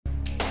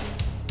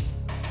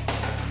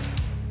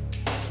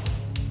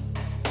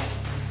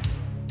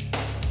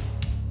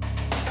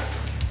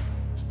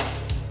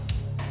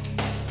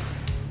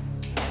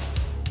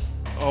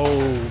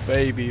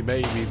baby,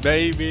 baby,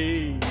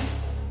 baby.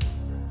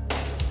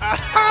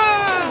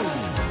 Aha!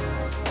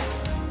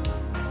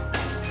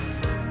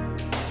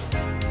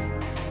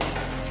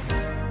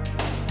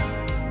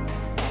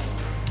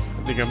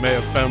 I think I may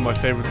have found my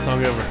favorite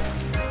song ever.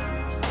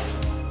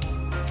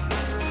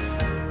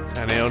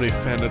 And I only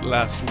found it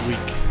last week.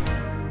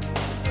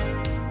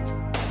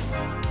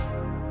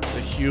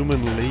 The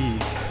Human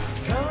League.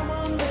 Come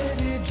on,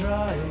 baby,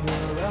 dry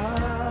your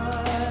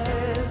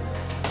eyes.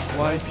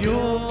 Wipe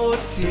your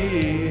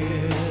tears.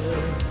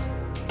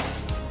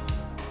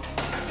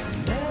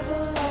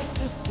 Never like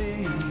to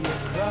see you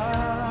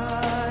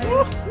cry.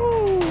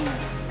 Woohoo!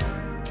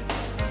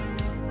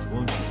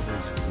 Won't you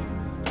please forgive me?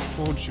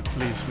 Won't you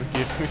please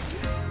forgive me?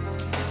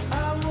 I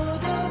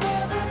would have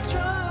never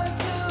tried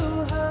to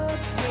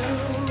hurt you.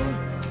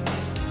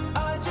 I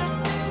just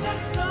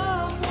needed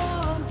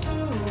someone to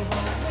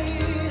hold me,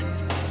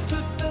 to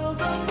fill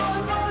the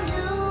void while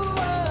you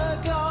were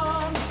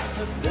gone,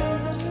 to fill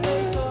the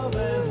space of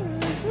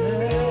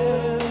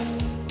emptiness.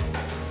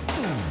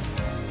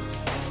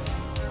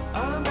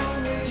 I'm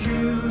only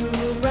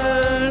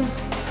human,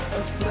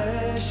 of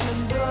flesh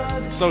and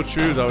blood. It's so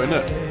true though, isn't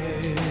it?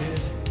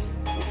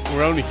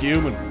 We're only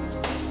human.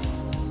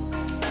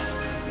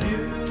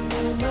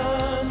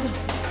 Human,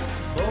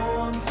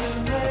 born to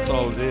That's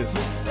all it is.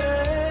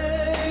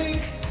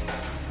 mistakes.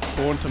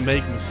 Born to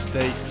make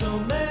mistakes. So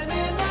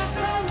many nights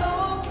I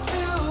long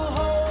to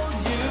hold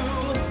you.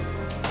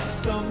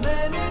 So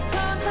many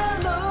times I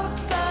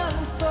looked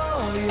and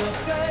saw your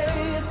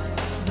face.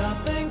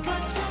 Nothing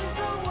could change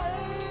the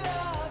way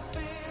I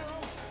feel.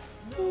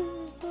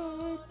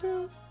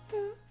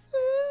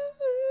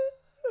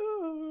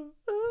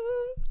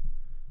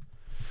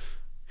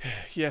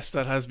 Yes,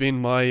 that has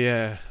been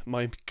my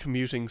my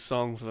commuting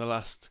song for the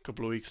last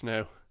couple of weeks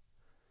now.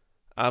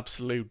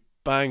 Absolute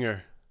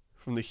banger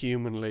from the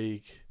Human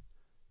League.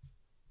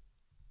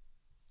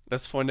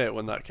 Let's find out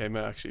when that came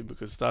out actually,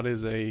 because that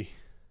is a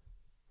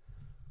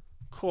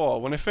cool.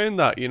 When I found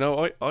that, you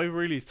know, I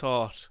really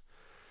thought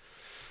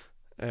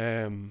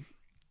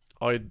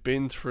I'd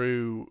been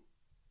through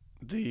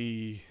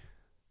the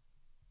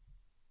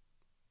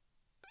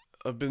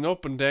I've been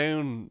up and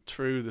down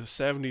through the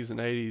 70s and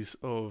 80s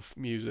of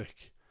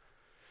music,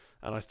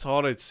 and I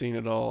thought I'd seen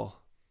it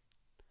all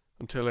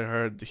until I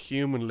heard the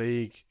Human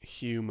League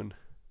Human.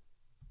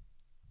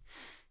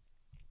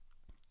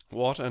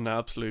 What an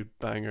absolute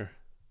banger.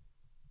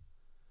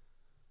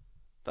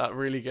 That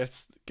really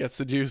gets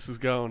the juices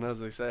going,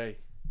 as they say.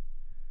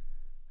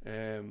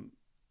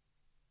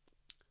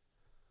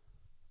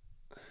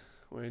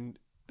 When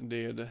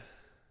indeed.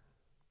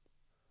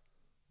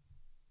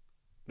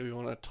 Do we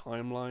want a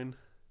timeline?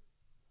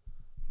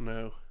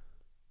 No.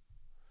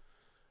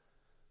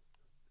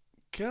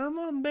 Come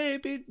on,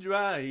 baby,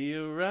 dry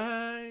your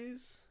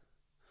eyes.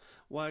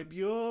 Wipe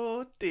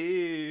your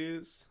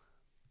tears.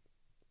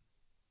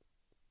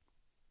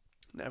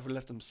 Never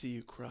let them see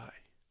you cry.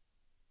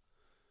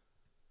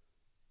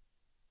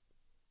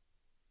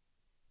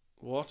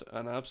 What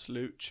an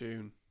absolute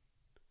tune.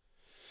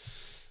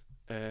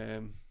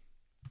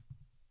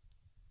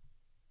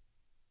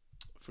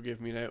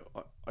 Forgive me now.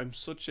 I'm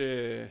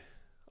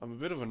a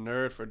bit of a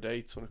nerd for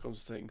dates when it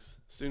comes to things.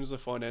 As soon as I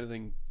find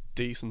anything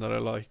decent that I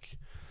like,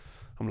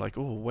 I'm like,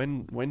 oh,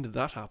 when did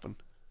that happen?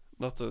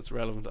 Not that it's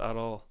relevant at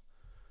all.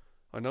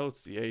 I know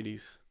it's the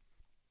 80s.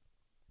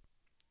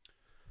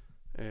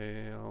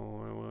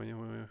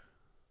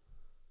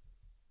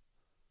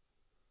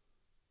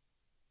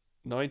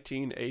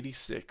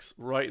 1986,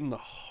 right in the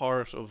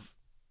heart of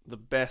the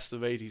best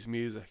of 80s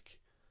music,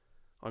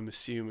 I'm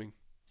assuming.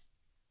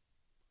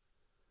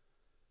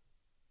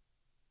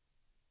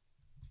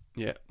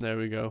 Yeah, there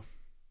we go.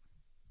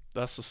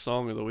 That's the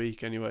song of the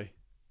week anyway.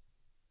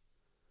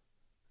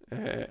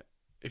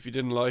 If you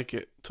didn't like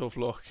it, tough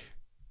luck.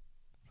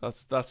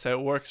 That's how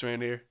it works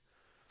around here.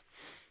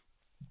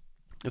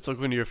 It's like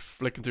when you're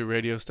flicking through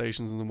radio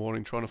stations in the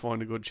morning trying to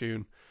find a good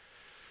tune,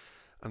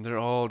 and they're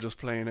all just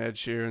playing Ed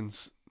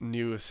Sheeran's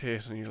newest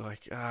hit, and you're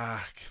like,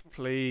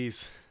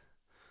 please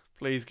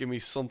give me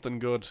something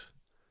good.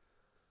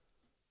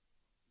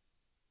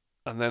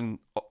 And then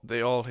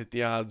they all hit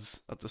the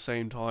ads at the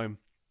same time.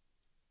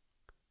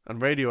 And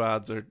radio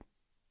ads are,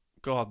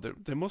 God,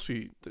 they must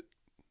be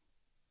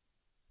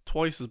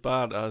twice as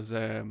bad as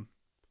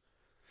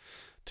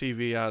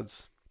TV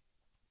ads.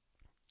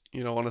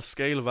 You know, on a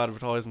scale of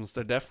advertisements,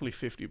 they're definitely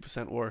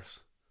 50%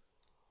 worse.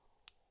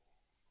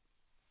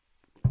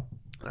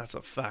 That's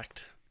a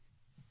fact.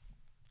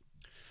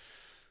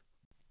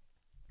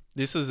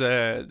 This is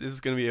going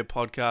to be a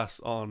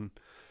podcast on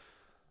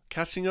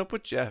catching up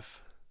with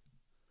Jeff,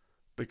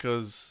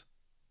 because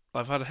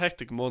I've had a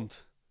hectic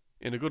month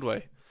in a good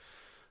way.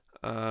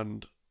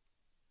 And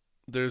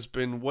there's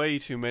been way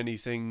too many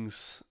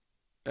things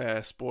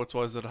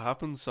sports-wise that have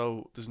happened,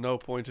 so there's no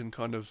point in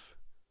kind of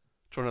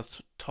trying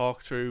to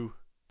talk through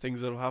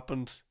things that have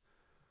happened.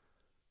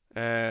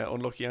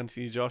 Unlucky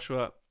Anthony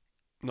Joshua,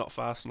 not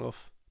fast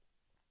enough.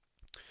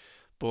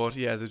 But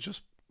yeah, there's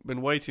just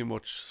been way too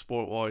much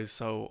sport-wise,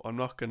 so I'm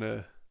not going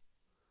to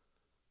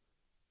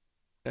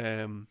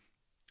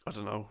I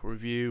don't know,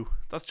 review.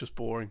 That's just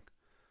boring.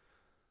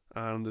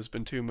 And there's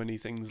been too many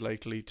things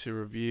lately to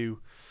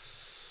review.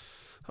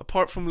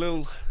 Apart from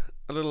a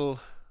little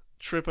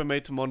trip I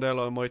made to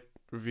Mondello, I might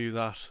review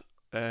that,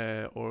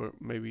 or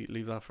maybe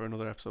leave that for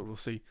another episode. We'll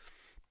see.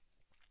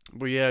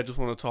 But yeah, I just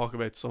want to talk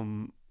about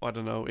some, I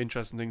don't know,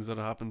 interesting things that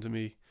happened to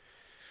me.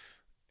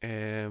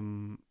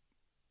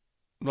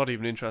 Not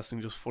even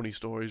interesting, just funny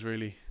stories,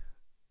 really.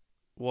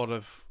 What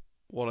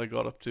I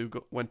got up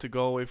to. Went to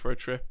Galway for a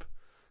trip.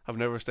 I've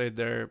never stayed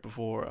there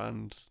before,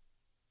 and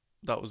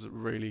that was a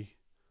really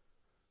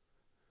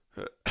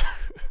that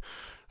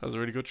was a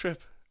really good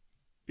trip.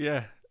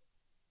 Yeah.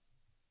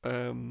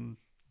 So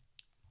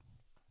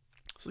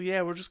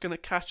yeah, we're just gonna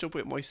catch up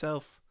with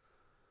myself.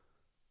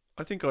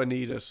 I think I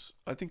need it.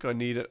 I think I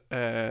need it.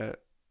 I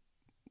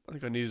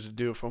think I needed to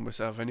do it for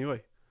myself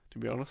anyway. To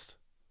be honest,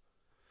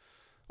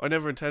 I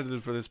never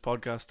intended for this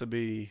podcast to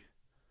be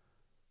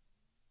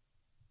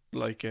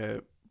like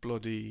a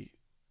bloody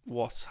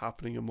what's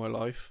happening in my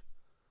life,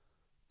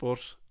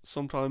 but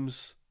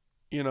sometimes,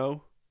 you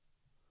know,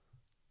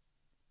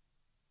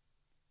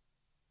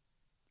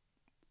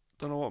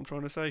 don't know what I'm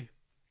trying to say.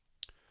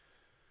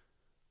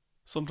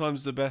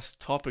 Sometimes the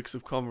best topics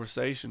of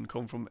conversation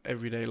come from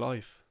everyday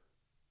life.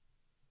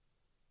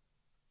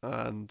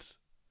 And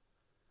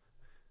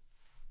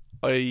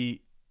the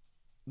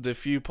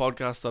few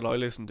podcasts that I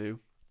listen to,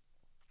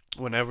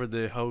 whenever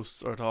the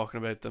hosts are talking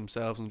about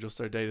themselves and just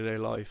their day-to-day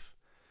life,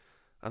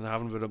 and they're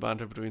having a bit of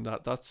banter between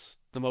that, that's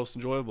the most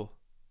enjoyable.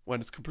 When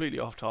it's completely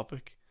off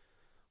topic,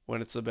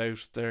 when it's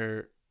about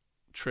their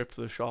trip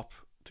to the shop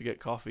to get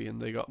coffee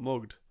and they got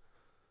mugged.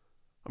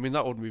 I mean,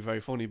 that wouldn't be very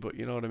funny, but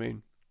you know what I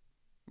mean.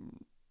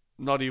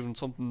 Not even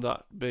something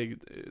that big.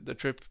 The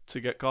trip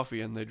to get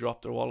coffee and they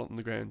dropped their wallet on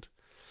the ground,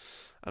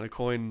 and a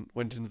coin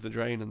went into the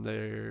drain, and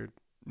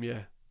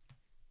yeah.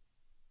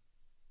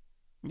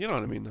 You know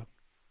what I mean, though.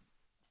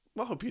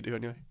 I hope you do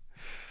anyway.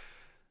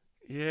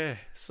 Yeah.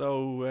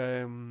 So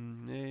yeah.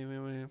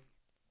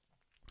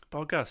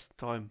 Podcast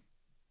time.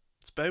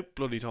 It's about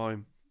bloody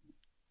time.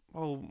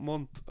 Oh,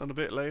 month and a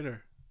bit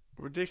later.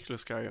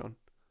 Ridiculous. Carry on.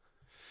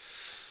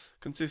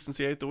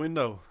 Consistency out the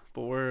window,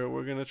 but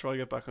we're gonna try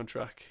get back on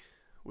track.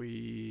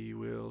 We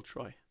will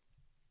try.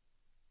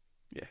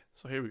 Yeah,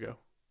 so here we go.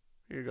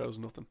 Here goes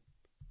nothing.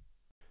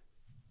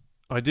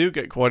 I do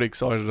get quite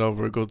excited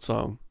over a good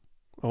song.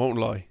 I won't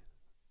lie.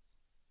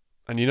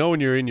 And you know when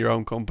you're in your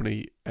own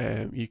company,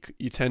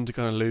 you tend to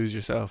kind of lose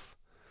yourself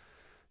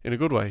in a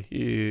good way.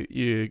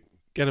 You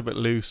get a bit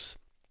loose.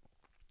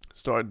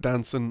 Start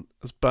dancing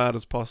as bad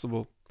as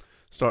possible.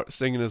 Start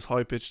singing as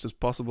high pitched as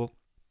possible.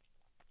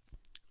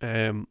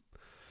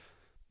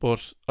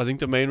 But I think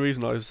the main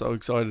reason I was so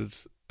excited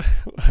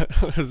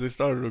as I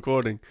started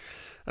recording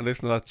and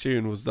listening to that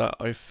tune was that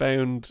I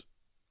found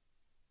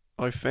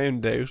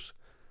out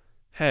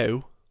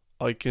how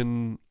I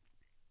can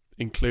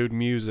include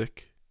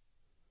music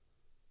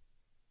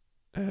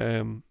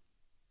on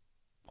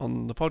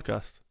the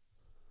podcast.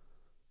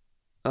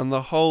 And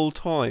the whole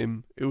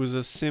time it was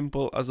as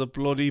simple as a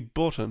bloody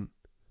button.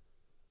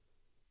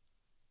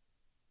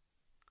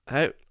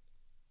 How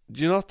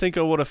do you not think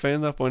I would have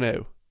found that by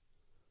now?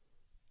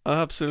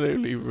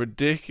 Absolutely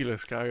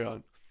ridiculous. Carry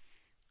on.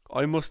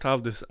 I must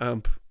have this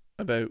amp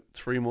about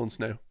 3 months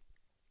now,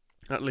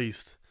 at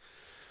least.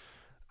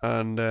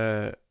 And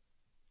I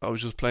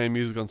was just playing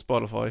music on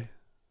Spotify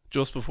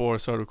just before I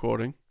started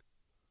recording.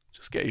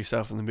 Just get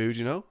yourself in the mood,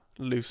 you know,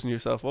 loosen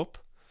yourself up.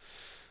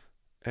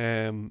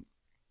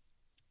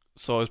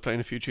 So I was playing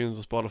a few tunes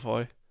on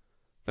Spotify.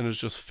 Then I was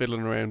just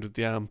fiddling around with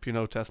the amp, you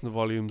know, testing the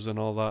volumes and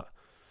all that.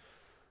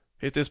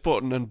 Hit this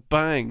button and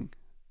bang!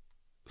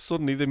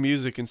 Suddenly the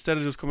music, instead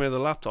of just coming out of the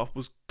laptop,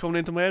 was coming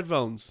into my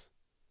headphones.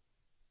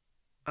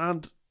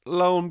 And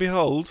lo and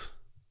behold,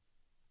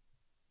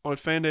 I'd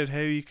found out how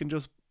you can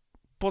just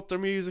put the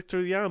music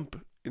through the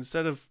amp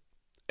instead of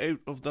out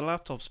of the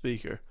laptop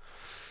speaker.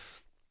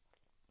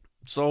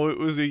 So it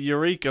was a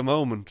eureka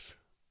moment.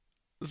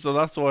 So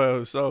that's why I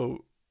was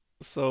so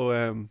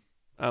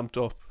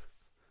amped up.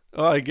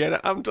 Oh, I get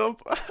it, amped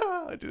up.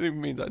 I didn't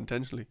even mean that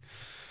intentionally.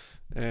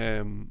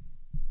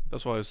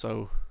 That's why I was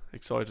so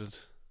excited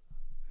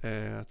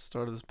at the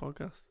start of this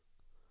podcast.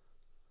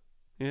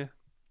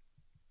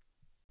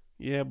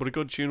 Yeah, but a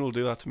good tune will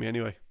do that to me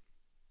anyway.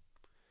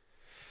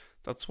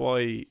 That's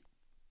why,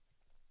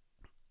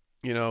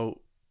 you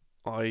know,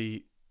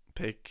 I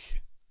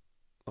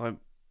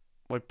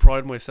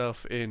pride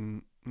myself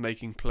in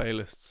making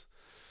playlists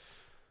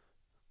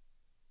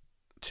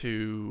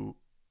to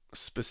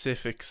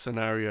specific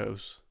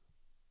scenarios.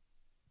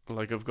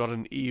 Like I've got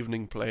an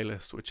evening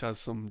playlist which has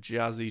some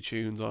jazzy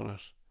tunes on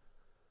it.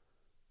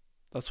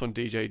 That's when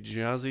DJ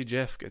Jazzy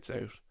Jeff gets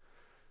out.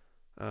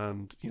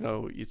 And, you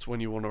know, it's when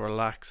you want to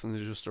relax and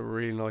there's just a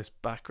really nice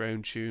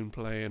background tune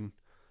playing.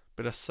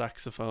 Bit of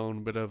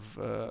saxophone, bit of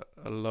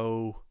a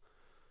low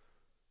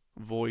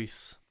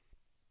voice.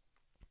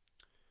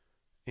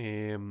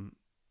 I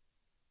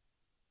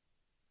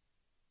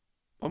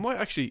might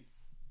actually...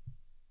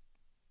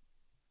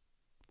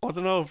 I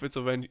don't know if it's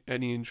of any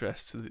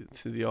interest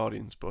to the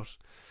audience, but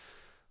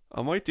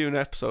I might do an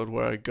episode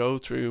where I go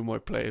through my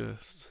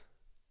playlists.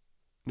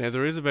 Now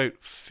there is about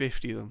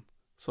 50 of them,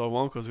 so I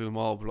won't go through them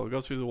all, but I'll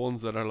go through the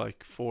ones that are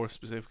like for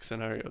specific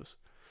scenarios.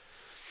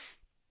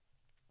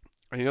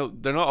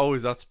 And they're not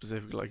always that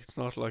specific. Like, it's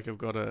not like I've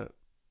got a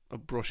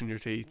brushing your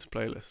teeth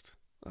playlist.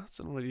 That's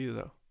an idea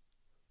though.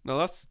 No,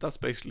 that's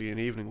basically an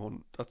evening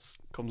one. That's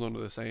comes under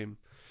the same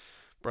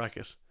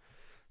bracket.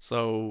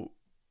 So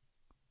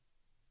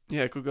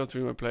yeah, I could go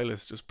through my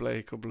playlist, just play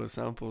a couple of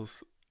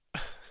samples.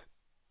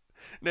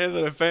 Now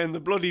that I've found the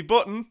bloody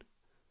button.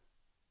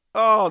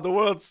 Oh, the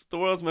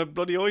world's my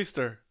bloody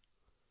oyster.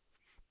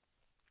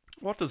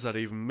 What does that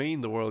even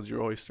mean, the world's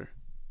your oyster?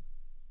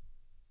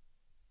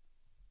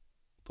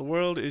 The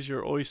world is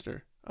your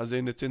oyster, as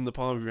in it's in the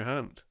palm of your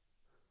hand.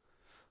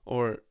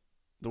 Or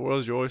the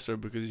world's your oyster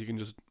because you can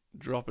just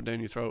drop it down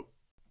your throat.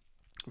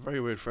 A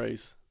very weird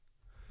phrase.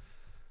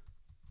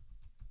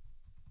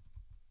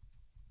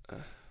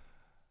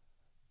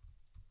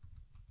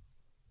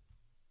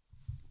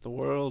 The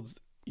world's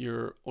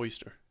your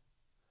oyster.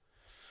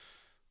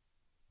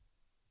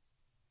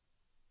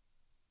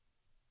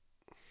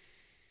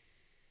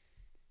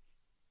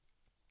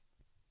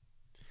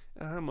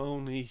 I'm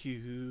only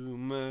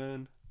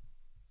human.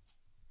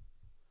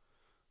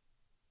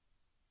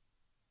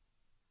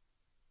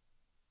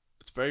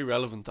 It's very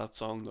relevant, that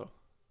song though.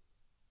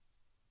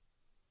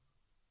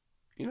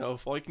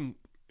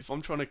 If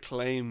I'm trying to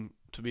claim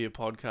to be a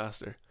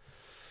podcaster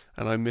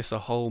and I miss a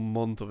whole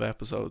month of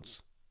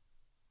episodes,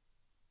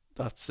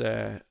 that's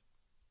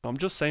I'm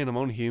just saying I'm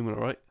only human,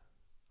 alright?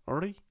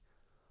 Already?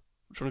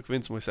 I'm trying to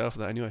convince myself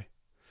of that anyway.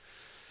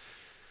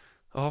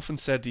 I often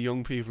said to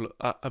young people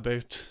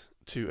about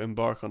to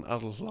embark on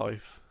adult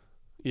life.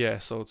 Yeah,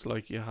 so it's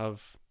like you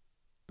have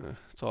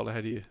it's all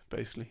ahead of you,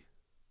 basically.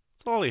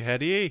 It's all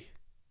ahead of you.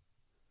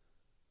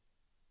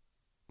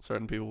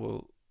 Certain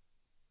people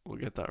will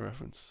get that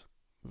reference.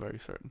 Very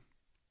certain.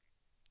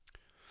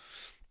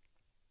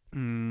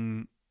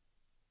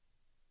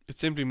 It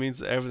simply means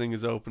that everything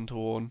is open to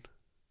one.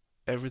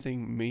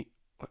 Everything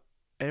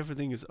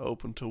is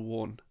open to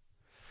one.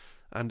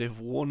 And if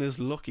one is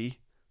lucky,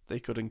 they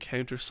could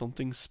encounter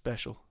something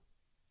special.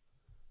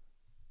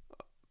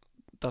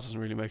 That doesn't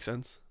really make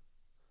sense.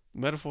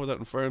 The metaphor that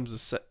informs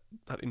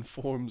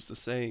the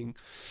saying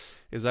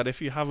is that if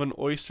you have an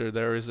oyster,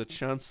 there is a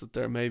chance that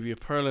there may be a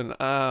pearl in it.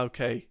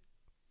 Okay.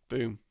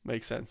 Boom.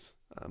 Makes sense.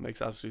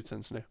 Makes absolute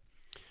sense now.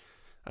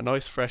 A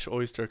nice fresh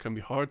oyster can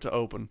be hard to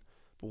open,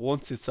 but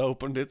once it's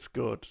opened, it's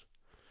good.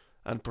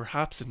 And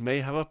perhaps it may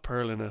have a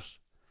pearl in it,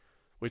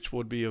 which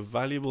would be a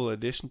valuable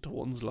addition to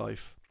one's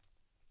life.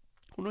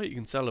 I wonder what you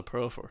can sell a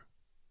pearl for.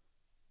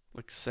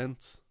 Like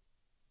cents.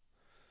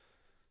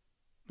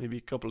 Maybe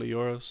a couple of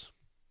euros.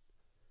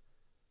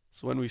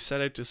 So when we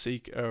set out to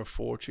seek our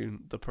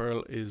fortune, the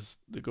pearl is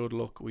the good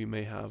luck we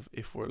may have.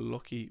 If we're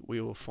lucky,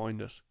 we will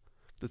find it.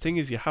 The thing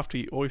is, you have to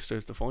eat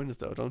oysters to find it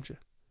though, don't you?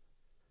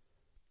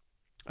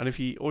 And if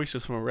you eat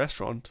oysters from a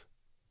restaurant,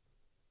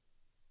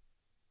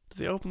 do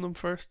they open them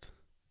first?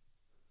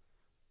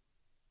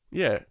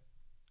 Yeah.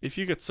 If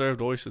you get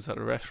served oysters at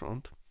a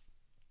restaurant,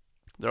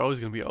 they're always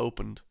going to be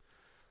opened.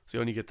 So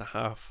you only get the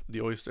half, the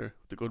oyster,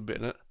 with the good bit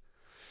in it.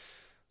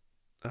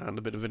 And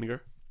a bit of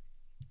vinegar.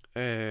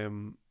 What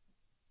am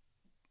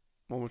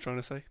I trying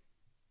to say?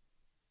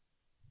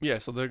 Yeah,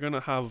 so they're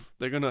gonna have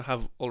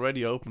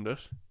already opened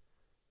it.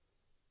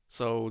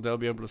 So they'll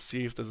be able to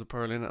see if there's a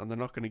pearl in it, and they're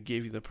not gonna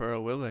give you the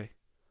pearl, will they?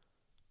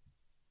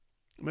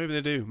 Maybe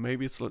they do.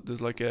 Maybe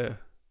there's like an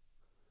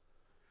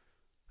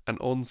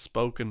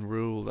unspoken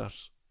rule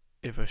that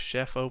if a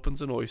chef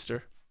opens an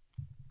oyster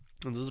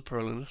and there's a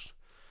pearl in it,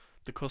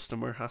 the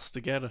customer has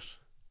to get it.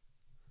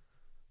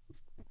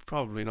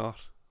 Probably not.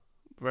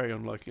 Very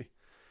unlikely.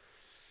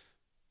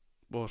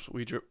 But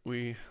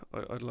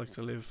I'd like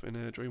to live in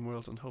a dream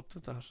world and hope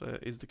that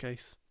is the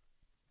case.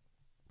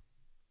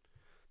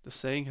 The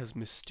saying has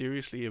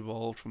mysteriously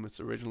evolved from its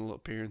original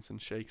appearance in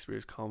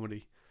Shakespeare's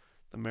comedy,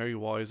 The Merry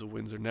Wives of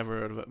Windsor. Never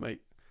heard of it,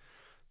 mate.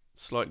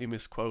 Slightly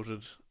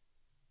misquoted,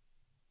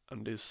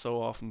 and is so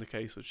often the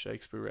case with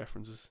Shakespeare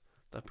references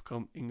that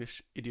become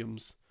English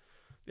idioms.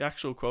 The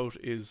actual quote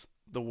is,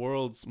 "The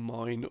world's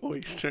mine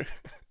oyster."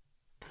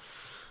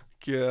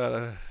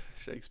 God,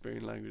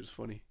 Shakespearean language is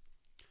funny.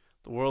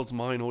 The world's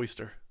mine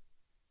oyster.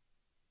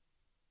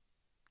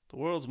 The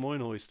world's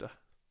mine oyster.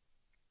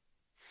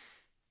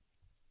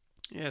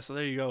 Yeah, so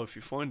there you go. If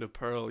you find a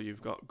pearl,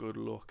 you've got good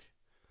luck.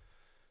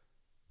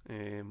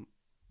 The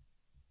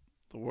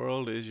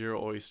world is your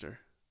oyster.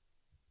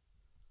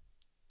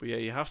 But yeah,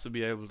 you have to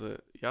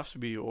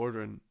be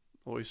ordering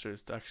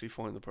oysters to actually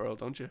find the pearl,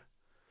 don't you?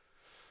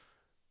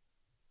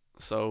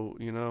 So,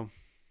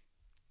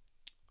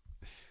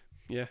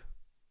 yeah,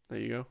 there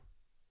you go.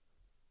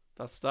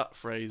 That's that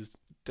phrase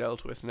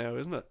dealt with now,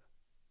 isn't it?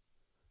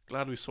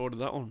 Glad we sorted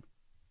that one.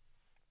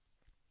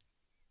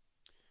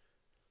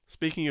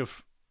 Speaking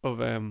of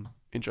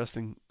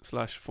interesting /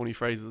 funny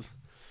phrases,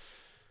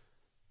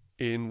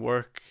 in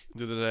work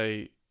the other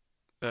day,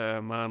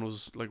 a man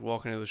was like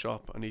walking out of the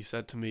shop and he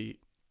said to me,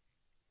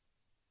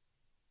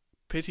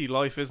 "Pity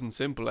life isn't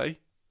simple, eh?"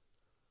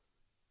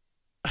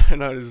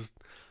 And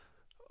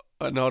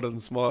I nodded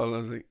and smiled and I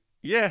was like,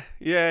 yeah,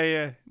 yeah,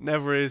 yeah,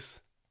 never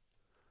is.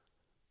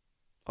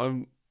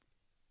 I'm,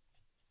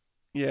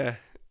 yeah.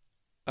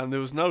 And there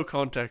was no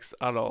context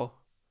at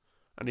all.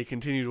 And he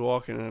continued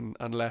walking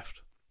and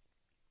left.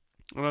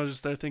 And I was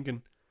just there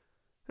thinking,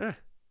 yeah.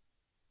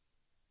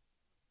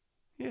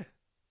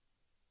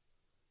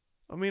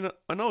 I mean,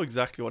 I know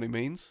exactly what he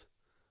means,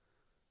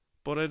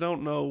 but I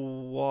don't know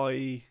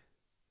why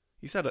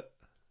he said it.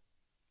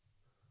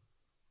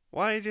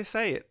 Why did you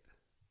say it?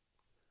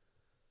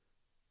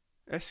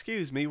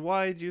 Excuse me,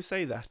 why did you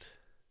say that?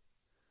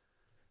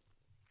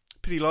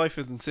 Pity life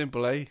isn't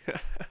simple, eh?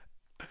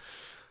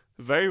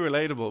 Very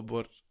relatable,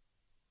 but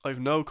I've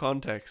no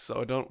context, so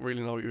I don't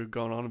really know what you're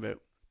going on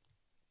about.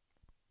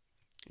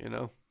 You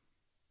know?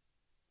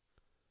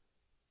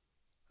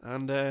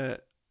 And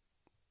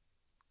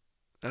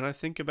I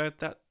think about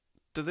that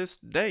to this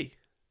day.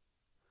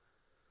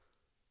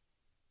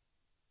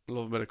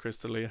 Love a bit of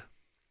Crystalia.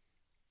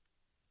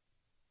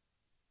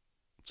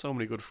 So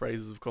many good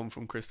phrases have come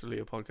from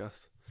Crystalia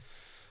podcast.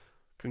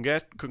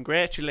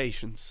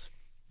 Congratulations.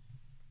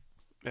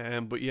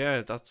 But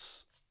yeah,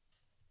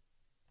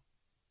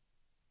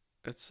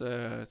 it's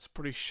a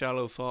pretty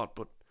shallow thought,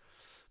 but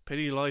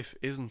pity life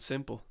isn't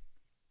simple.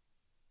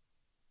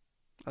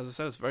 As I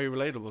said, it's very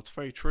relatable. It's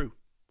very true.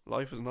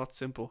 Life is not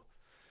simple.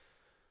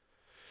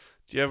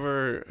 Do you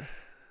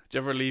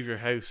ever leave your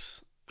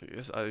house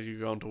as you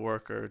go into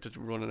work or to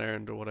run an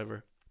errand or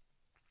whatever?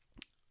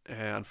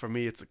 And for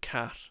me, it's a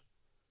cat.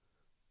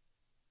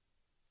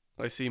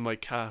 I see my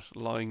cat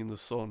lying in the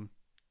sun,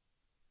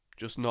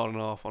 just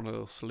nodding off on a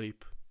little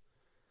sleep.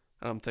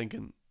 And I'm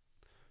thinking,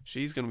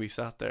 she's going to be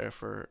sat there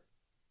for,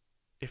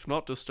 if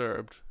not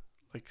disturbed,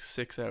 like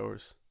 6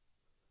 hours.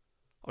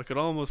 I could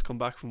almost come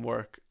back from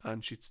work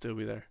and she'd still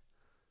be there.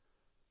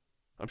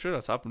 I'm sure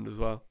that's happened as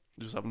well.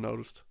 I just haven't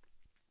noticed.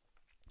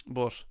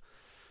 But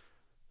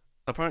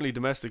apparently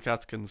domestic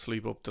cats can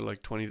sleep up to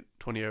like 20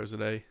 hours a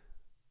day.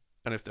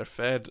 And if they're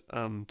fed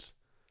and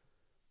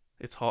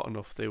it's hot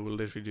enough, they will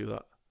literally do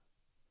that.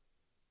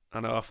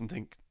 And I often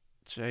think,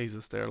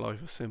 Jesus, their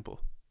life is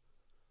simple.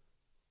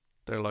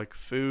 They're like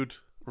food,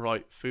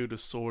 right, food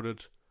is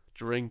sorted,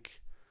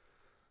 drink.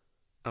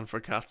 And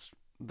for cats,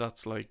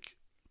 that's like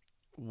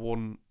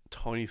one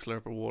tiny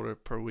slurp of water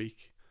per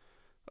week.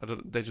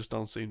 They just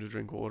don't seem to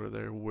drink water.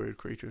 They're weird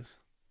creatures.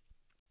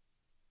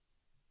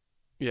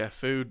 Yeah,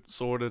 food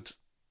sorted.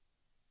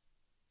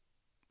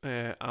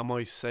 Am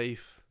I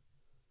safe?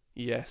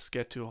 Yes.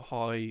 Get to a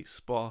high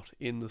spot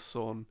in the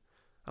sun.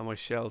 Am I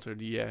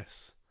sheltered?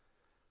 Yes.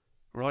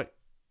 Right.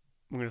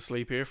 I'm going to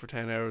sleep here for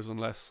 10 hours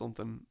unless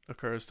something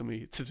occurs to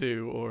me to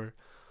do or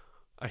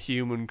a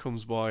human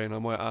comes by and I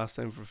might ask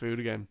them for food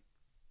again.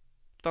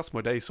 That's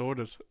my day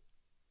sorted.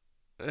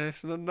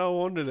 It's no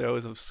wonder they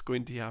always have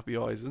squinty happy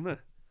eyes, isn't it?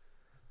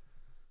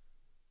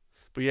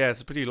 But yeah,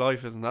 it's a pity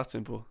life isn't that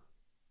simple.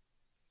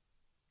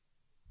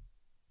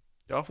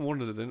 I often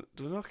wonder, do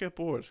they not get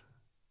bored?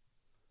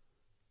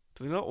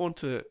 Do they not want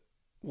to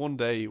one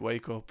day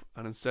wake up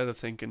and instead of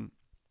thinking,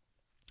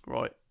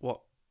 right, what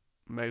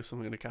mouse am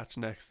I going to catch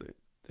next,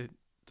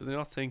 do they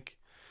not think,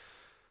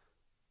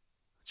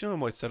 do you know, I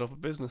might set up a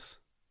business?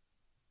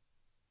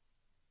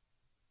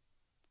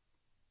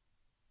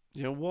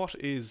 You know, what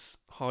is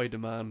high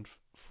demand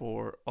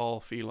for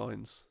all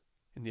felines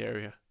in the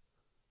area?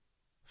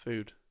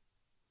 Food.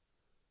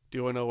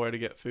 Do I know where to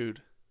get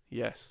food?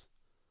 Yes.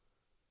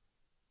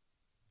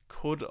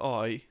 Could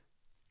I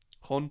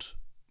hunt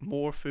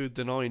more food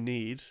than I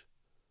need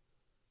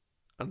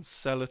and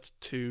sell it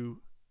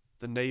to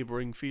the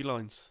neighbouring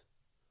felines?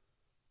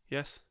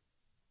 Yes.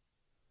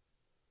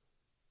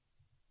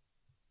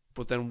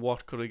 But then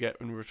what could I get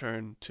in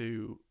return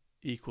to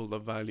equal the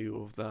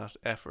value of that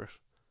effort?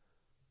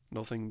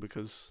 Nothing,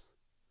 because,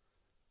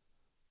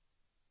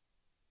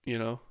 you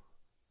know,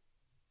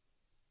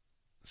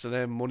 so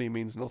then money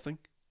means nothing.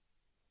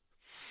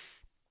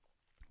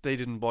 They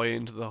didn't buy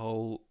into the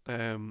whole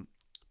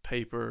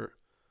paper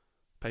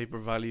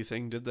value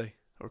thing, did they?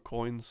 Or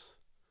coins.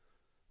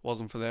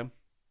 Wasn't for them.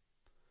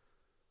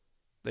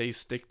 They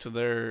stick to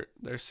their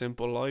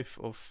simple life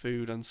of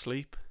food and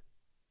sleep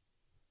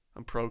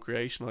and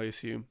procreation, I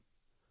assume.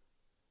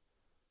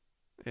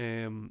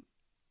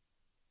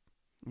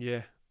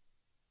 Yeah.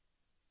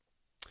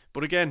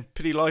 But again,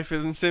 pity life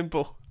isn't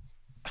simple.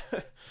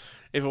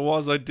 If it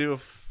was, I'd do a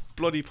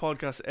bloody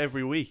podcast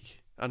every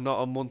week and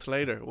not a month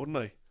later, wouldn't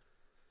I?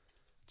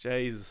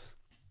 Jesus.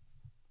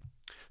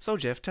 So,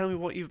 Jeff, tell me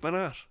what you've been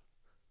at.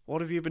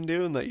 What have you been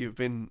doing that you've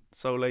been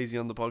so lazy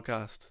on the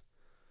podcast?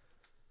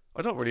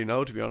 I don't really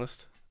know, to be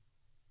honest.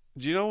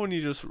 Do you know when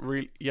you just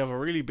you have a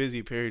really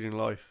busy period in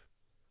life?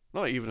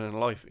 Not even in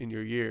life, in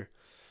your year.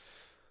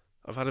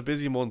 I've had a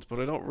busy month, but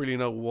I don't really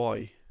know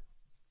why.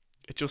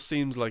 It just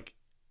seems like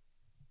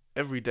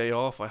every day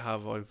off I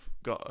have, I've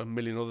got a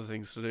million other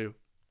things to do.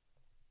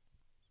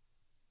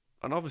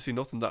 And obviously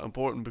nothing that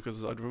important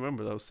because I'd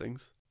remember those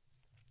things.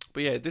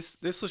 But yeah, this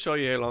will show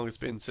you how long it's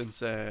been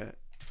since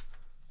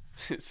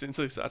since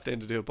I sat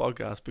down to do a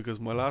podcast, because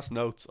my last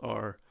notes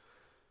are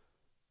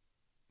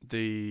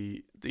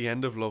the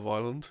end of Love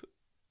Island,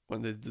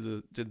 when they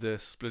did the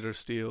splitter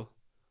steel,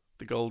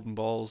 the golden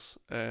balls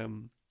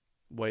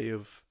way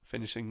of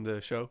finishing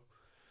the show.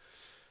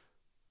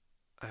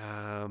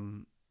 I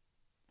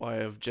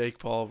have Jake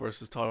Paul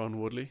versus Tyron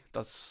Woodley.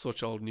 That's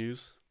such old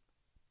news.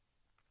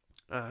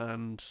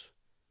 And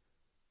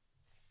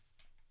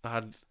I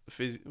had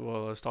I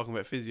was talking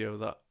about physio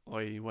that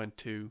I went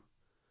to,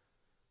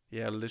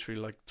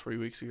 literally like 3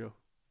 weeks ago.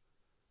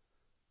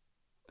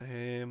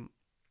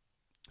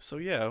 So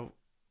yeah,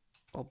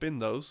 I'll bin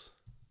those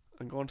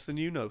and go on to the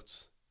new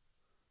notes.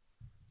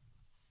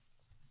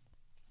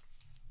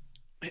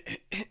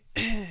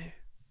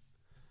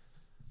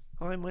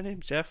 Hi, my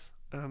name's Jeff,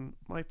 and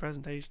my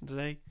presentation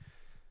today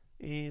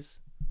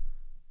is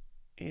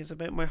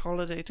about my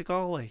holiday to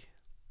Galway.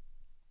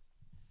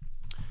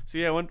 So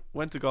yeah,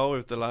 went to Galway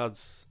with the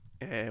lads.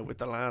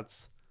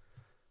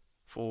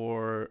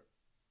 For,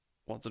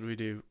 what did we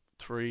do?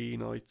 3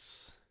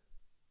 nights.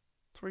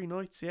 3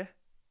 nights, yeah.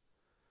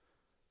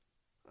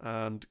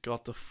 And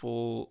got the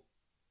full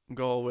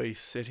Galway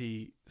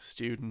city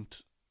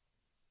student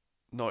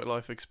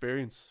nightlife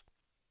experience.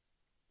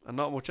 And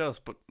not much else,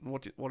 but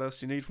what else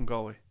do you need from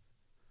Galway?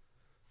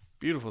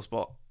 Beautiful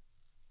spot.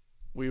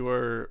 We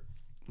were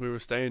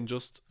staying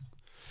just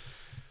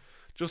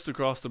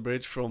across the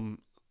bridge from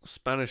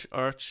Spanish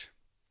Arch,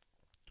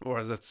 or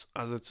as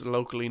it's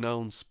locally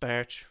known,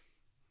 Sparch.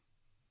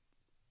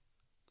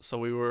 So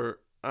we were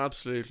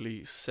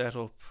absolutely set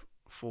up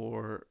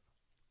for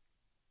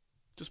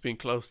just being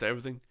close to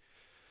everything.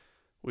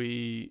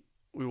 We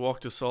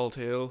walked to Salt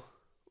Hill.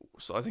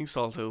 So I think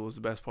Salt Hill was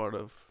the best part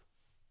of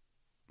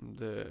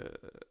the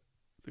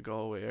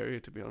Galway area,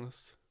 to be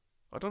honest.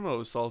 I don't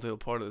know if Salt Hill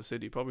part of the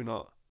city, probably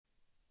not.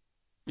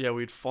 Yeah,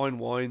 we'd Fine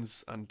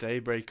Wines and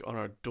Daybreak on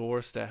our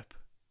doorstep.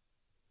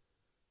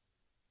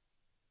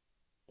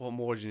 What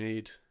more do you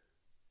need?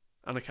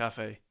 And a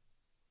cafe.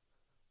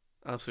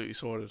 Absolutely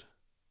sorted.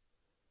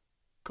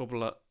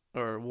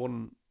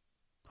 One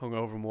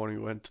hungover morning,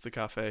 we went to the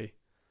cafe.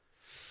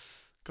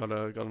 Got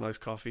a nice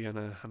coffee and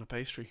a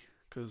pastry,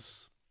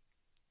 because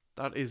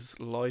that is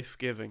life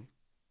giving.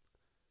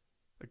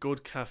 A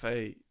good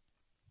cafe,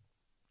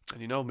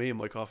 and you know me and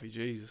my coffee,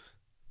 Jesus.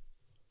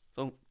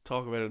 Don't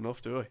talk about it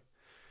enough, do I?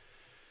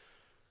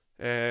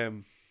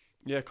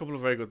 A couple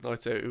of very good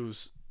nights out. It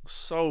was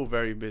so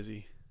very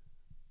busy.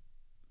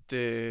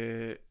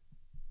 There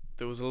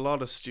was a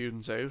lot of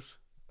students out,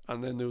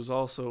 and then there was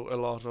also a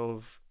lot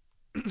of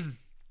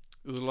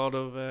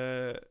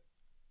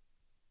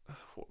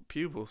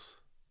pupils.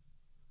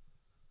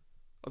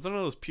 I don't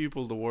know, is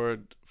pupil the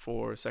word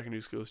for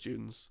secondary school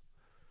students?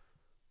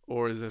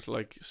 Or is it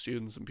like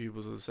students and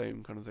pupils are the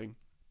same kind of thing?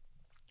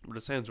 But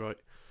it sounds right.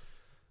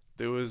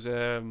 There was,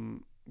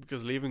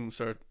 because leaving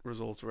cert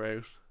results were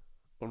out,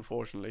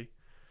 unfortunately.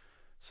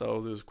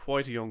 So there was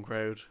quite a young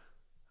crowd.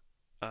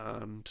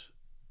 And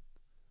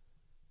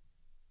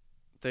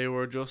they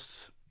were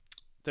just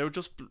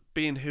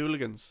being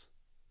hooligans.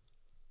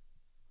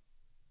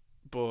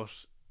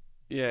 But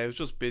yeah, it was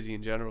just busy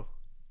in general.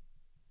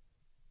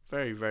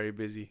 Very, very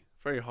busy.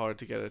 Very hard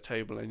to get a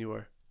table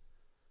anywhere.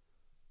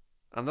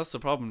 And that's the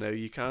problem now.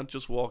 You can't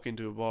just walk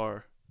into a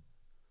bar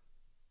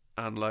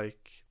and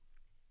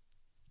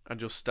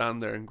just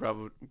stand there and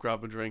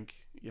grab a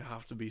drink. You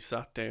have to be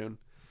sat down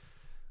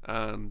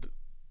and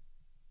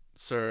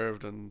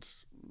served and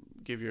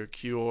give your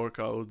QR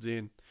codes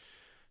in.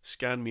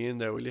 Scan me in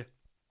there, will you?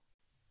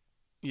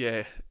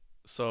 Yeah.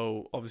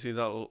 So obviously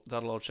that'll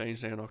all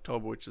change now in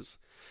October, which is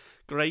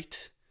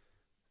great.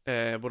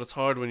 But it's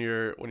hard when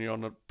you're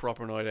on a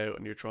proper night out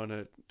and you're trying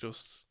to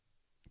just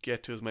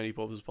get to as many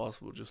pubs as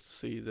possible just to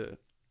see the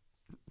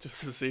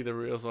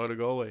real side of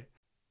Galway.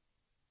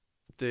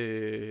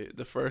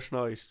 The first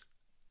night,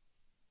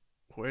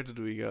 where did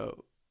we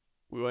go?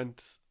 We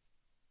went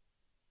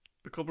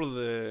a couple of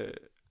the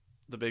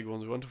big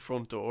ones. We went to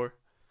Front Door,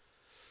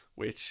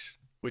 which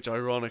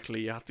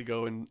ironically you had to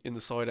go in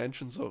the side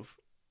entrance of.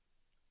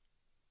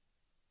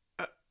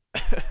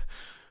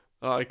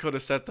 Oh, I could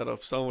have set that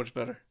up so much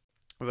better.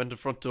 We went to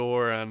Front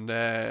Door, and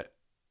they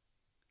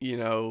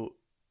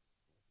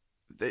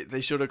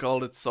should have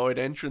called it side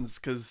entrance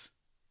because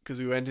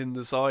we went in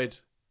the side.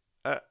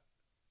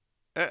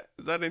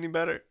 Is that any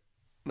better?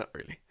 Not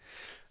really.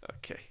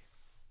 Okay.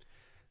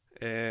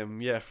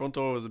 Front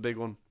Door was a big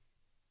one,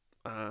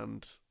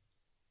 and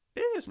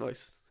yeah, it's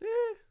nice.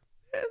 Yeah,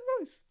 it's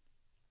nice.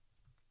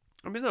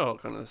 I mean, they're all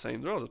kind of the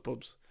same. They're all just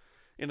pubs,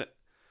 innit?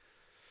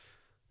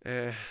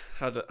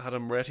 Had a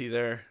Moretti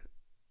there,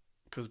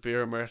 because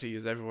beer and Moretti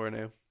is everywhere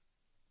now.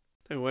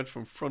 Then we went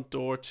from Front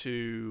Door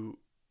to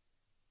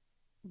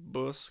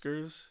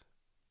Buskers.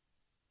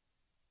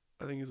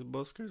 I think it's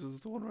Buskers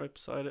is the one right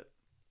beside it.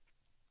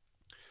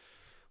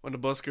 Went to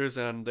Buskers,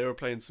 and they were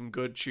playing some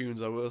good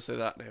tunes, I will say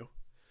that now.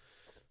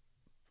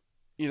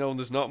 You know, and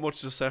there's not much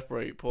to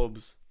separate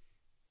pubs.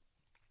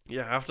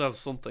 You have to have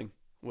something,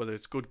 whether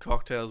it's good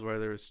cocktails,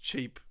 whether it's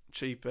cheap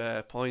cheap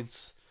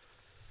points,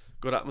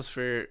 good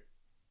atmosphere.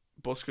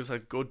 Buskers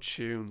had good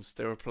tunes.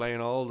 They were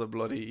playing all the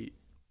bloody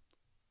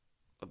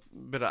a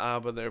bit of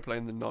ABBA. They were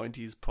playing the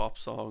 90s pop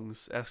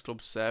songs, S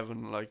Club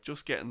 7, like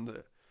just getting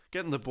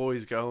the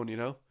boys going, you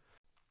know.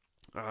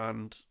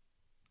 And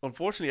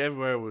unfortunately,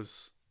 everywhere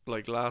was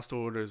like last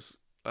orders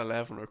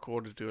 11 or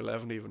quarter to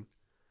 11 even.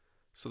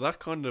 So that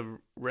kind of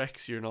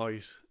wrecks your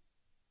night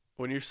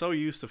when you're so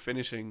used to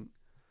finishing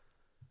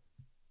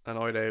a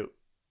night out,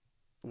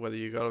 whether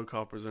you go to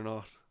Coppers or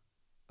not,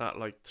 at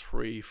like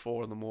 3,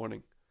 4 in the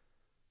morning,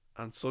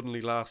 and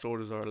suddenly last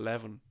orders are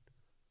 11.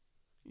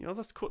 You know,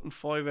 that's cutting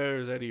 5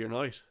 hours out of your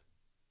night.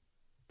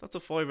 That's a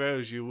 5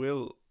 hours you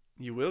will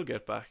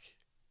get back.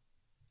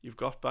 You've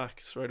got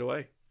back straight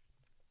away.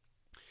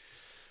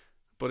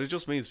 But it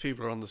just means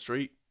people are on the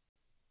street.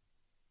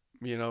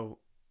 You know,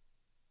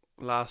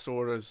 last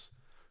orders,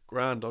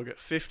 grand, I'll get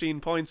 15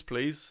 points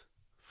please,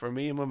 for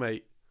me and my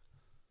mate.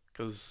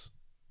 Because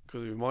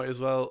we might as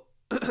well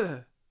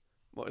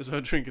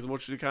drink as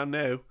much as we can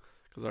now,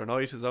 because our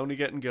night is only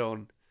getting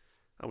going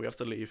and we have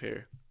to leave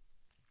here.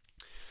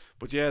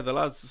 But yeah, the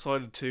lads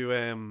decided to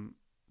end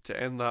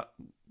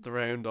the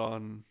round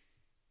on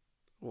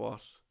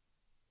what?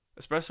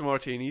 Espresso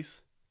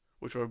martinis,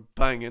 which were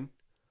banging,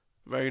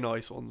 very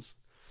nice ones,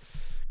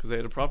 because they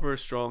had a proper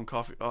strong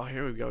coffee. Oh,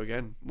 here we go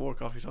again, more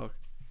coffee talk.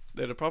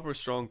 They had a proper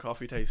strong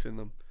coffee taste in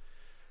them,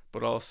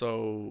 but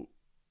also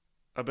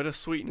a bit of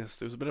sweetness.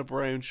 There was a bit of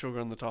brown sugar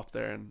on the top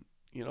there, and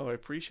you know, I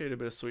appreciate a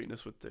bit of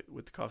sweetness with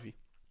the coffee.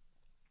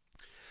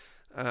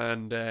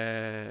 And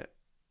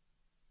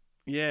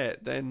yeah,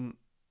 then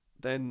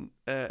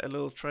a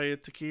little tray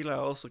of tequila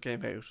also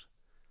came out,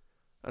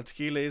 and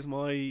tequila is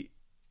my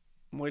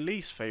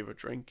least favorite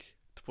drink,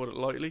 to put it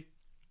lightly,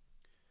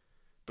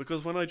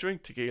 because when I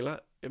drink tequila,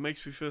 it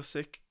makes me feel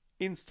sick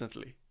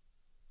instantly.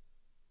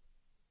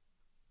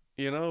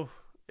 You know,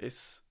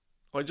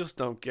 I just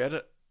don't get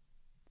it.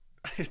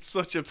 It's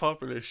such a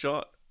popular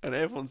shot, and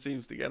everyone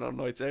seems to get on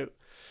nights out,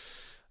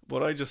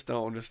 but I just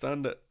don't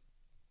understand it.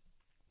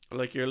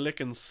 Like, you're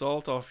licking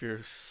salt off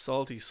your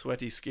salty,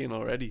 sweaty skin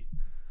already.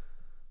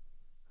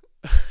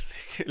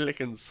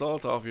 Licking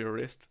salt off your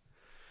wrist,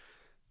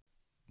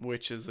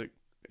 which is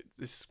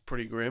it's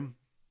pretty grim.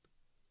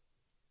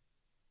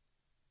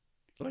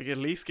 Like, at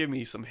least give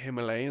me some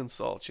Himalayan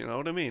salt, you know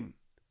what I mean?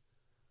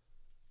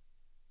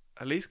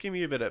 At least give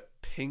me a bit of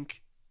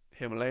pink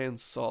Himalayan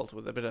salt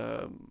with a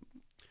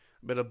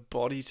bit of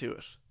body to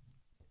it.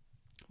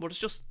 But it's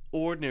just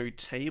ordinary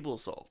table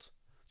salt,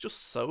 just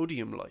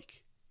sodium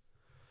like.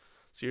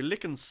 So you're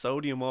licking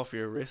sodium off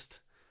your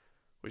wrist,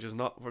 which is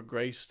not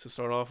great to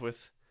start off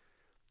with.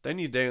 Then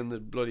you down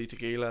the bloody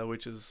tequila,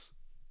 which is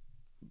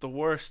the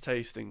worst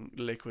tasting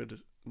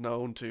liquid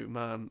known to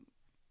man,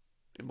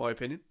 in my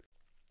opinion.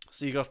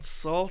 So you got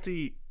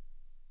salty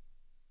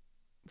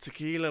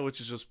tequila, which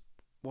is just,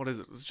 what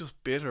is it? It's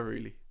just bitter,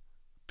 really.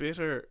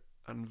 Bitter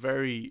and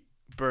very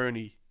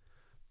burny.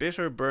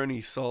 Bitter,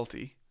 burny,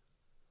 salty.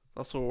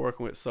 That's what we're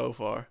working with so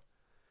far.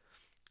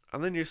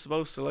 And then you're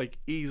supposed to like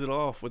ease it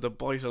off with a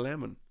bite of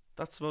lemon.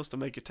 That's supposed to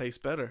make it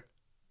taste better.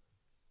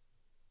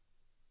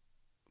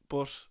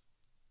 But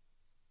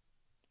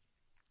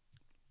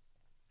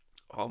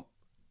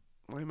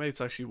my mate's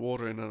actually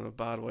watering in a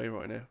bad way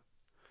right now.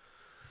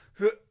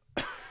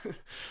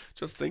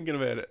 Just thinking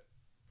about it.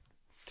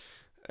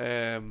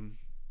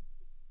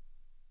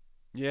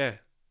 Yeah,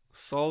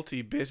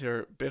 salty,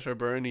 bitter,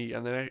 burny,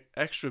 and then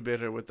extra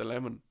bitter with the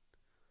lemon.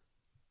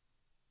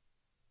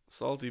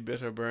 Salty,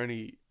 bitter,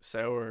 burny,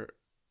 sour,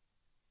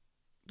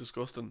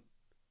 disgusting.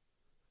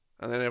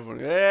 And then everyone,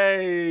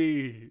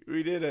 hey,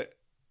 we did it.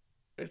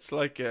 It's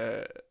like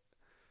a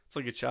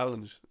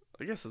challenge.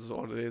 I guess that's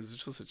what it is.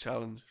 It's just a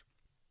challenge,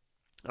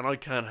 and I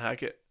can't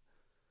hack it.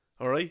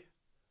 All right,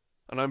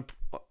 and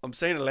I'm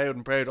saying it loud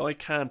and proud. I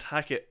can't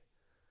hack it.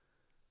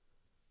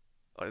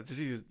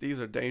 These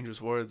are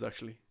dangerous words,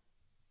 actually.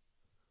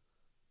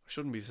 I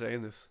shouldn't be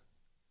saying this.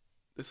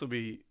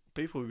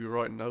 People will be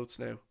writing notes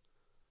now.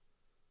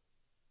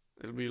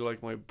 It'll be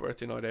like my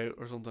birthday night out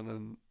or something,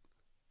 and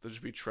there'll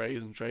just be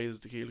trays and trays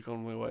of tequila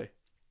coming my way.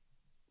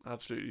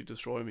 Absolutely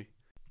destroy me.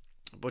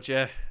 But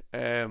yeah,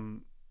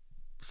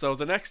 so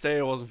the next day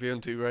I wasn't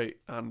feeling too great,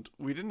 and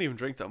we didn't even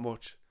drink that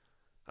much.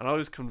 And I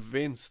was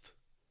convinced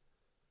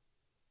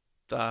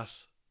that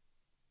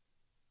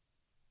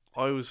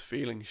I was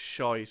feeling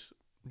shite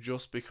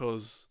just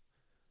because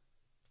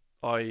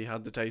I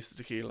had the taste of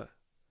tequila,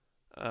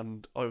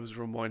 and I was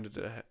reminded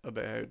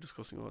about how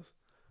disgusting it was.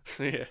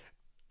 So yeah,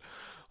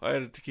 I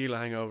had a tequila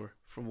hangover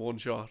from one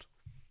shot.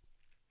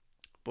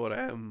 But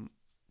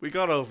we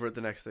got over it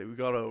the next day. We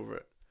got over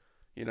it.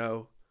 You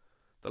know,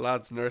 the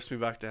lads nursed me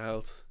back to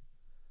health,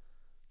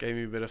 gave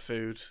me a bit of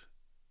food,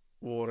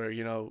 water,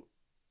 you know.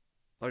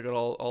 I got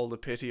all the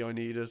pity I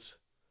needed.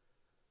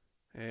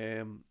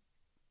 You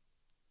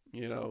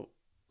know,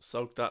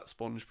 soaked that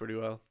sponge pretty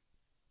well.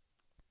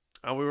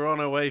 And we were on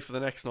our way for the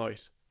next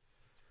night.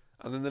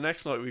 And then the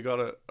next night we got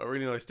a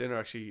really nice dinner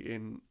actually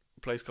in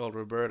a place called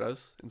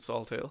Roberta's in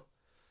Salt Hill.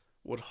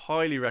 Would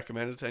highly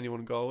recommend it to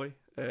anyone in Galway.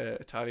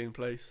 Italian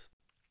place,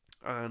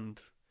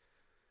 and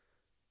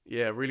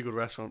yeah, really good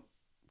restaurant,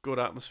 good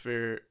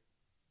atmosphere.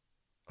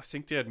 I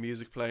think they had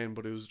music playing,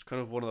 but it was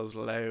kind of one of those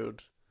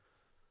loud,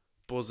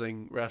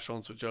 buzzing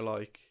restaurants which I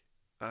like,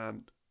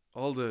 and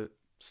all the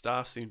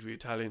staff seemed to be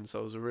Italian, so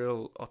it was a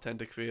real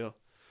authentic feel.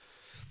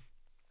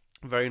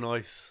 Very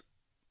nice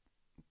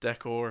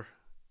decor.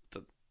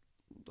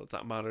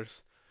 That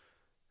matters.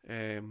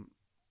 Um,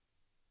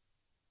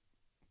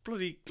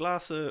 Bloody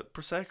glass of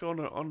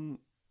prosecco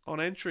on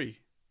entry.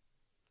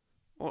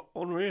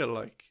 Unreal.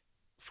 Like,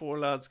 four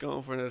lads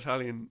going for an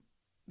Italian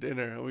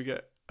dinner, and we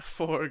get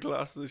four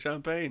glasses of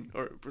champagne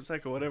or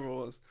prosecco, whatever it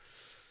was.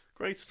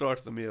 Great start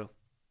to the meal.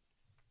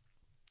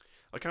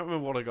 I can't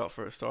remember what I got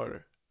for a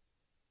starter.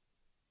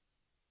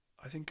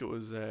 I think it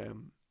was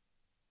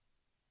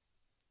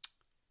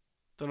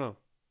don't know,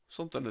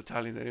 something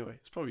Italian anyway.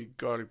 It's probably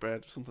garlic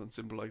bread or something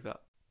simple like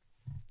that.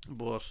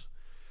 But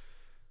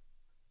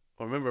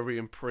I remember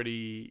being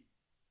pretty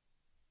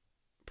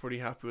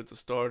happy with the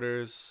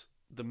starters.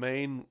 The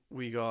main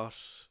we got,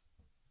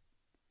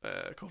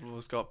 a couple of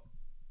us got,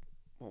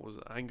 what was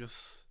it,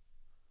 Angus?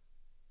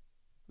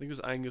 I think it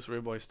was Angus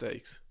ribeye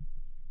steaks.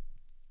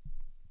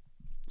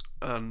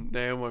 And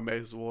now my mouth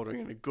is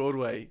watering in a good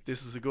way.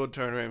 This is a good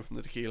turnaround from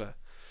the tequila.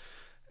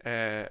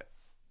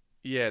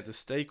 Yeah, the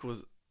steak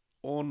was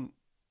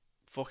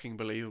unfucking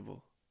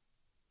believable.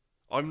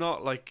 I'm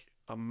not like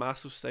a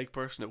massive steak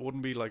person. It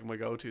wouldn't be like my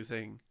go-to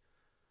thing.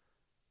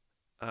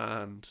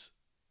 And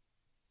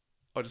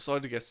I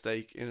decided to get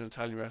steak in an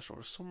Italian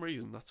restaurant for some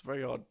reason. That's a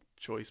very odd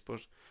choice,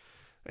 but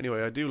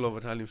anyway, I do love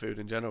Italian food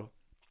in general.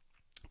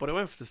 But I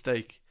went for the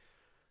steak,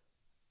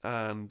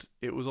 and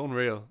it was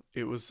unreal.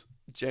 It was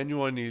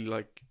genuinely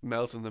like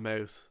melt in the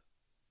mouth.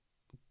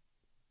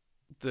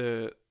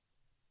 The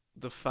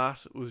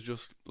fat was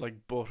just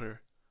like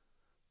butter.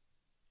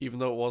 Even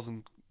though it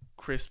wasn't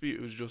crispy,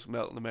 it was just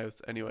melt in the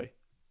mouth anyway.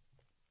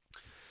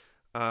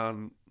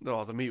 And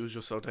no, the meat was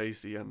just so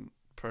tasty and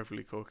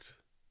perfectly cooked.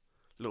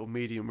 Little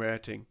medium rare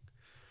thing.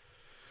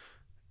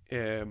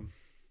 Yeah,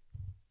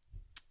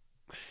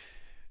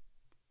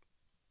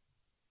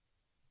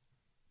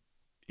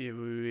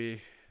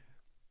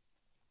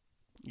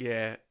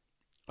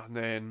 and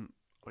then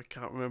I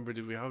can't remember,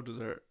 did we have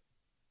dessert?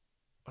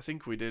 I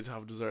think we did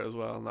have dessert as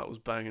well, and that was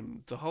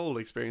banging. The whole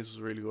experience was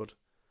really good,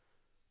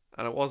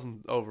 and it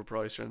wasn't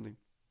overpriced or anything.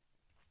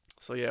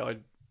 So yeah, out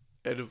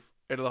of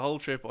the whole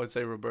trip, I'd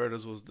say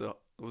Roberta's was the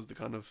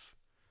kind of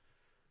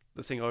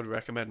the thing I'd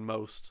recommend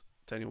most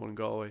to anyone in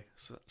Galway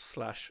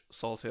slash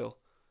Salt Hill,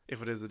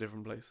 if it is a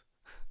different place.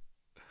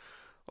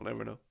 I'll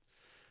never know.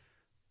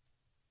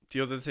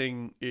 The other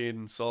thing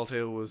in Salt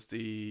Hill was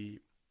the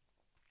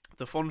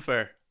fun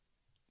fair.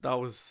 That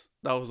was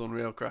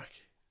unreal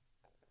crack.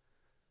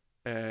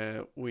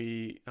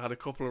 We had a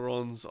couple of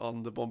runs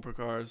on the bumper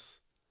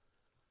cars.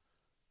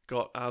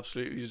 Got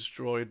absolutely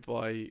destroyed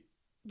by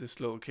this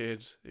little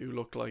kid who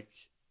looked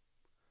like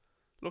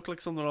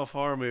something off a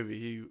horror movie.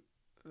 He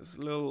this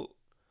little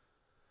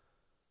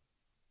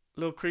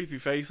creepy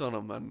face on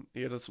him, and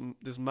he had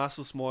this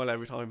massive smile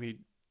every time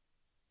he'd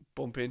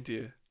bump into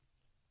you.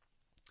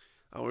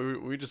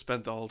 And we just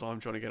spent the whole time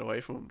trying to get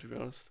away from him, to be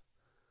honest.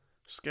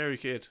 Scary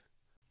kid.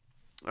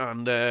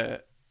 And I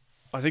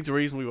think the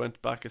reason we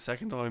went back a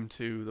second time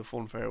to the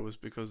fun fair was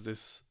because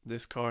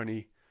this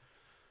carney,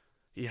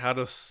 he had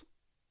us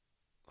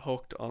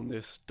hooked on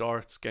this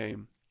darts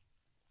game.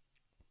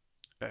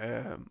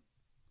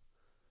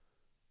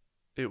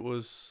 It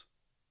was,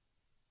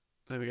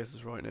 let me get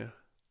this right now.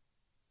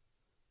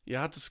 You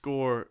had to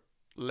score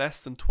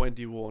less than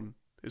 21.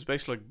 It was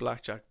basically like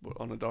blackjack but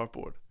on a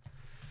dartboard.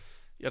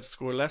 You had to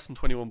score less than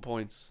 21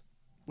 points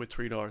with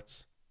 3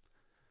 darts.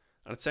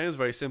 And it sounds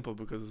very simple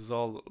because it's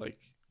all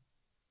like,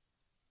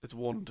 it's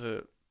 1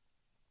 to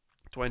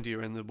 20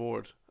 around the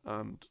board,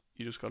 and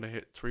you just gotta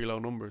hit 3 low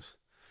numbers.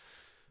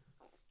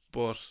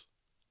 But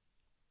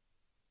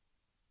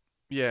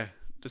yeah,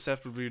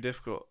 deceptively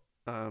difficult,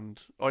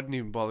 and I didn't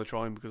even bother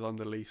trying because I'm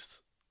the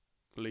least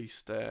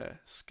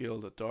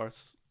skilled at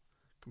darts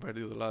compared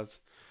to the other lads.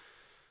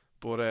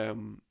 But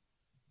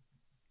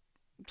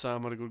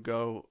Sam had a good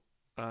go,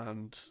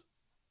 and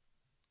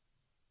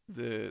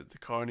the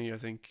carney, I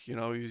think, he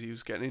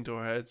was getting into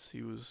our heads.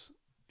 He was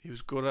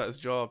good at his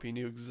job. He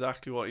knew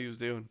exactly what he was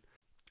doing,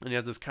 and he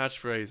had this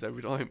catchphrase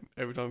every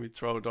time he'd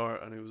throw a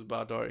dart and it was a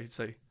bad dart. He'd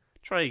say,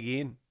 "Try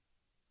again."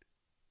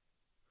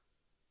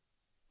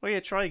 "Oh yeah,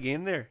 try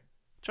again there.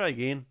 Try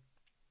again."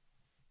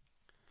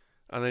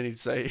 And then he'd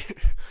say,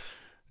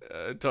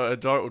 a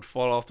dart would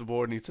fall off the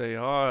board, and he'd say,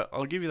 "Oh,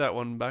 I'll give you that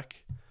one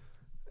back."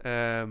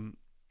 I'm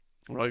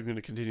not even going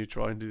to continue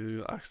trying to do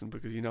the accent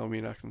because you know me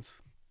in accents.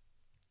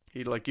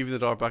 He'd like give you the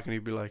dart back, and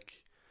he'd be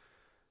like,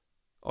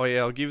 "Oh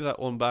yeah, I'll give you that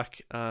one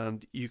back,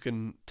 and you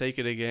can take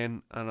it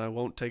again, and I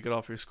won't take it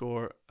off your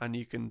score, and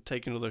you can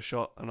take another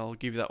shot, and I'll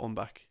give you that one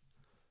back."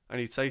 And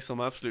he'd say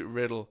some absolute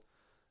riddle,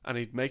 and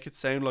he'd make it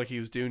sound like he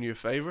was doing you a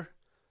favour,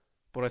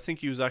 but I think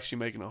he was actually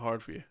making it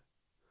hard for you.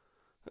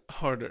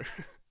 Harder.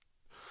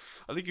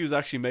 I think he was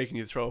actually making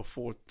you throw a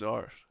 4th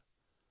dart.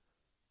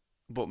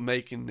 but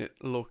making it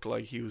look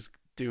like he was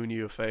doing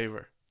you a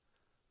favour.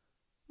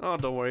 Oh,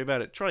 don't worry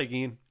about it. Try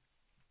again.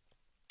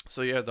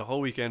 So yeah, the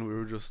whole weekend we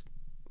were just,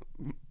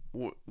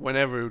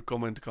 whenever he would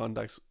come into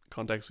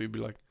context, we'd be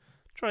like,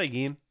 try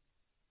again.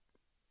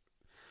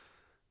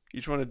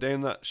 You trying to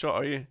down that shot,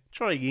 are you?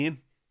 Try again.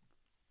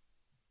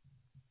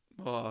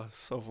 Oh,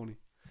 so funny.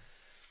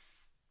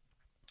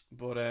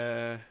 But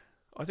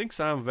I think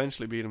Sam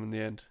eventually beat him in the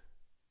end.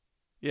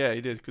 Yeah,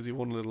 he did, because he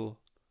won a little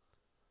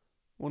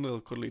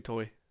cuddly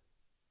toy.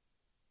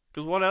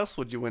 Because what else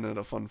would you win at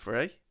a fun fair,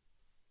 eh?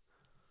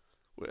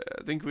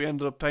 I think we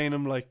ended up paying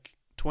him like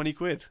 20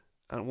 quid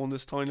and won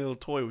this tiny little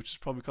toy, which is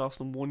probably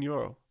costing him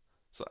 €1.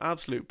 So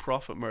absolute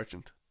profit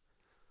merchant.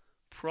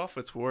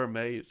 Profits were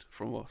made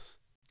from us.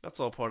 That's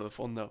all part of the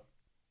fun though.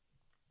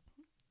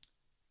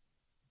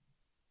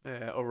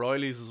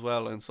 O'Reilly's as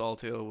well in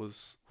Salt Hill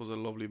was a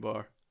lovely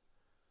bar.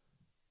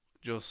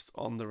 Just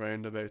on the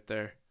roundabout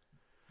there.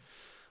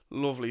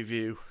 Lovely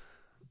view.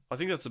 I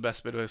think that's the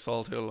best bit about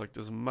Salt Hill. Like,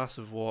 there's a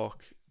massive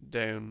walk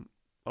down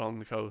along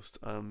the coast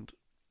and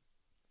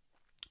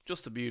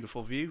just a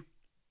beautiful view.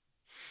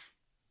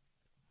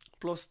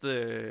 Plus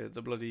the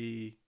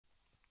bloody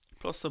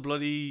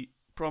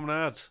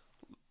promenade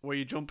where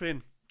you jump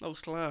in. That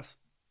was class.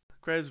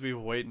 Crowds of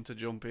people waiting to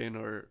jump in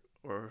or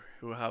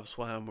who have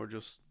swam were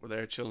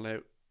there chilling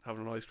out,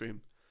 having an ice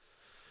cream.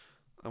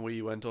 And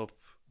we went up,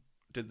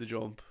 did the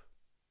jump,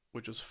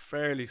 which was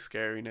fairly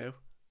scary now.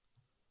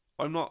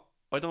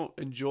 I don't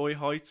enjoy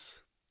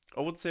heights. I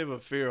wouldn't say I have a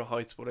fear of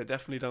heights, but I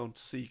definitely don't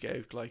seek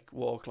out like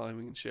wall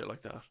climbing and shit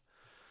like that.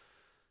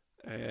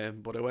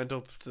 But I went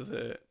up to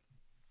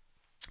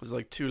there's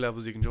like 2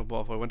 levels you can jump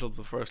off. I went up to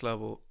the first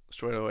level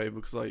straight away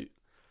because I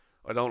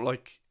don't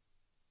like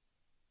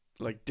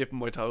dipping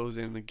my toes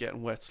in and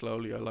getting wet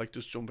slowly. I like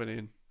just jumping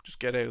in, just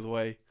get out of the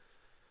way.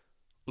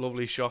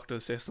 Lovely shock to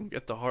the system,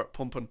 get the heart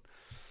pumping,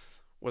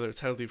 whether it's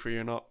healthy for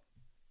you or not.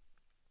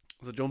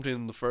 So I jumped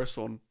in the first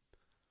one,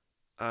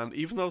 and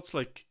even though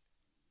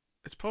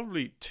it's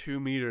probably 2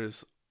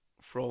 meters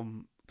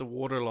from the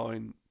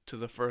waterline to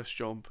the first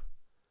jump,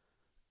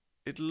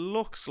 it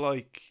looks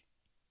like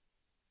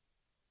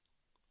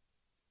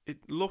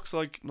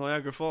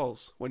Niagara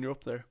Falls when you're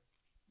up there,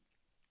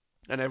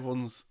 and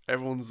everyone's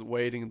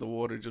waiting in the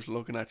water, just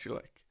looking at you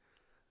like,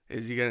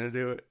 is he gonna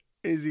do it?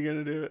 Is he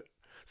gonna do it?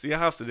 So you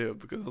have to do it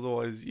because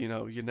otherwise, you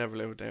never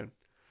live it down.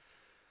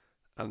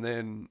 And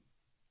then,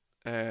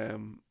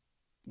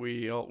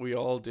 we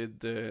all did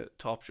the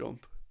top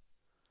jump,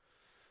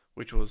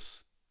 which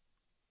was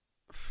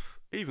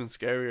even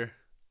scarier,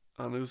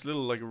 and it was a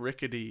little like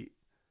rickety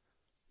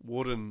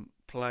wooden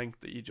plank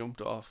that you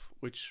jumped off,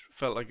 which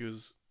felt like it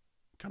was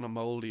kind of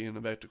mouldy and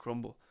about to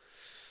crumble.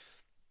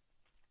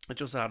 It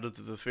just added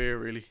to the fear,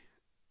 really.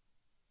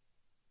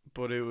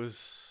 But it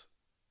was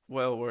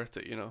well worth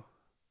it,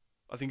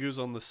 I think it was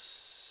on the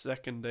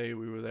second day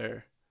we were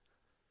there,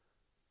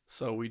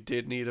 so we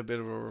did need a bit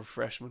of a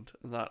refreshment,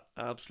 and that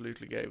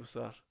absolutely gave us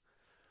that.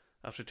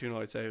 After 2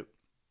 nights out,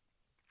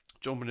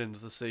 jumping into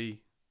the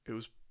sea, it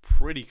was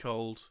pretty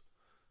cold.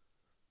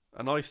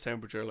 A nice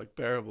temperature, like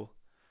bearable,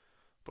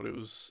 but it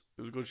was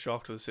a good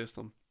shock to the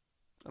system.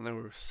 And then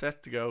we were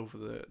set to go for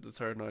the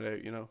third night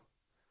out,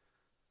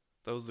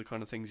 Those are the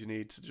kind of things you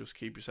need to just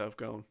keep yourself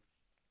going.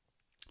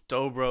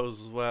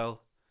 Dobro's as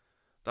well.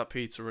 That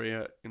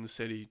pizzeria in the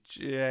city,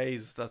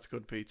 jeez, that's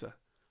good pizza.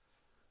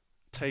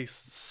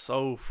 Tastes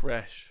so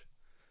fresh.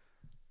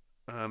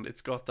 And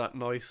it's got that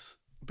nice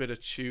bit of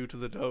chew to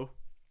the dough.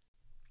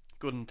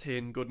 Good and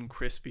thin, good and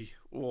crispy.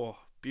 Oh,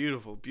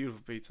 beautiful,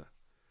 beautiful pizza.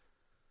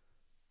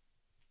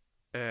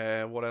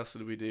 What else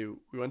did we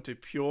do? We went to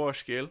Pure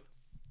Skill.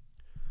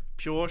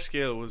 Pure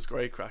Skill was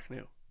great crack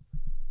now.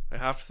 I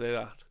have to say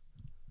that.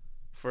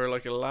 For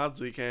like a lads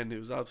weekend, it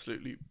was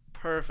absolutely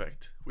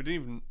perfect.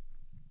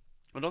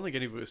 I don't think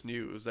any of us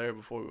knew it was there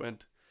before we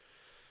went.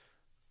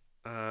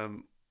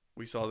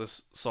 We saw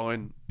this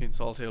sign in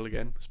Salt Hill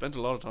again. Spent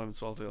a lot of time in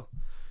Salt Hill.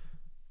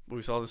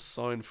 We saw this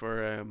sign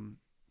for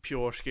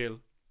Pure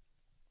Skill.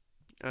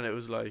 And it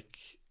was like,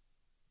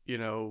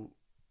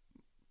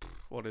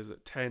 what is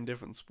it, 10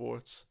 different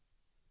sports.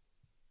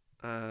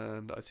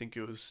 And I think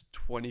it was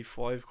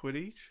 25 quid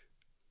each.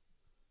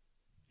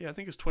 Yeah, I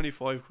think it's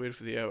 25 quid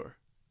for the hour.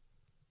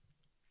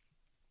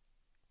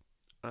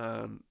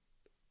 And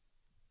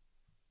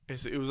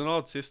it was an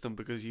odd system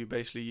because you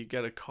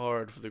get a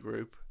card for the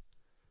group,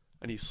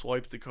 and you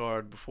swipe the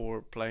card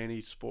before playing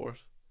each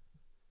sport,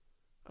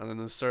 and then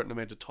a certain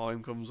amount of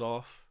time comes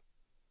off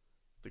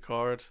the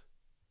card,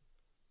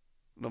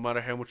 no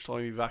matter how much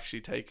time you've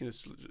actually taken.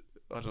 It's,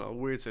 I don't know, a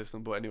weird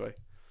system, but anyway,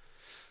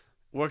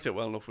 worked out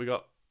well enough. We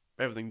got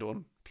everything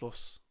done,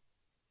 plus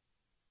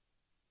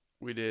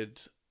we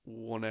did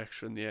one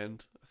extra in the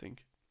end, I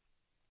think.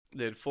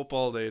 They had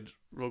football, they had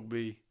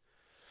rugby,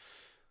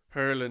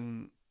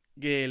 hurling,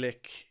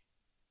 Gaelic,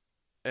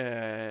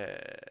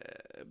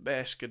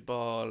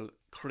 basketball,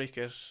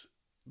 cricket,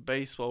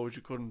 baseball, which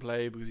you couldn't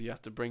play because you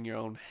had to bring your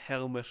own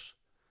helmet.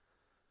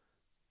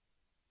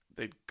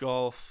 They'd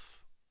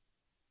golf,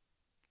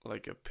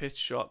 like a pitch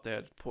shot, they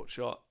had putt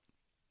shot.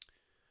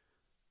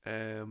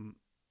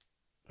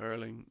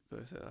 Hurling, did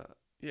I say that?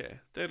 Yeah,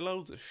 they had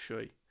loads of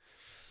shy.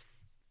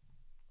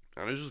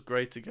 And it was just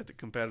great to get the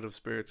competitive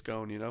spirits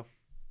going, you know?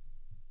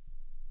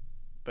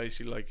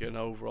 Basically like an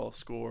overall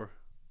score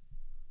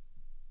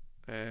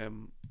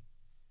on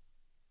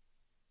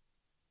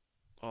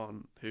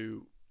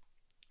who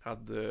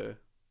had the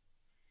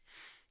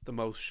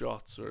most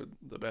shots or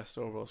the best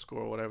overall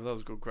score or whatever. That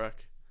was good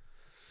crack.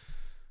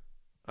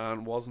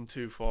 And wasn't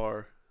too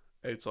far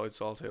outside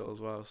Salt Hill as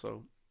well,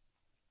 so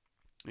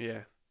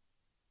yeah.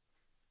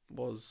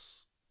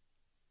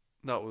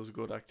 That was a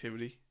good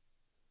activity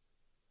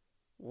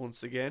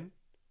once again.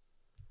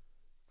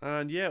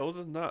 And yeah,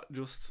 other than that,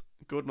 just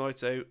good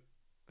nights out.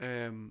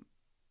 The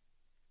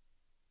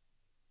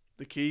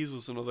Keys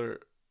was another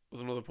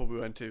pub we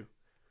went to,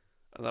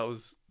 and that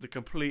was the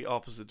complete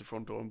opposite to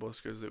Front Door and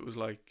Buskers. It was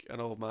like an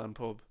old man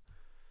pub,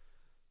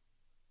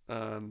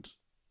 and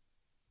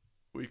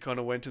we kind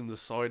of went in the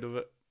side of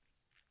it,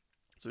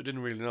 so we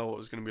didn't really know what it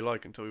was going to be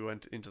like until we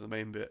went into the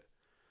main bit.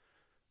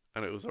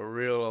 And it was a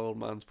real old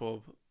man's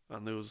pub,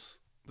 and there was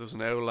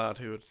an old lad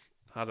who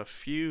had a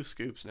few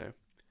scoops now,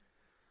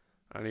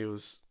 and he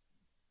was,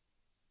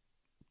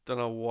 don't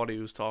know what he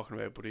was talking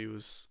about, but he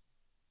was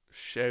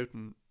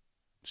shouting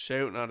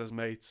at his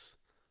mates,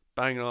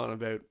 banging on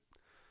about,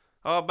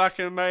 oh, back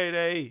in my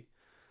day,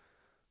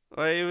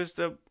 he was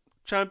the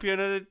champion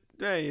of the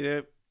day, you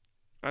know,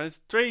 and it's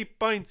 3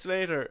 pints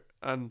later,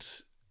 and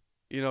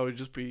you know, you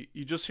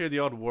just hear the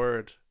odd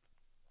word.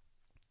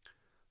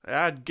 I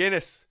had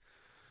Guinness.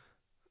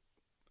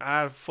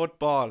 I had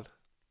football.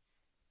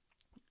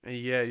 And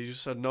yeah, you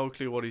just had no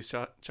clue what he's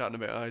chatting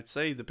about. I'd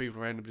say the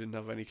people around him didn't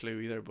have any clue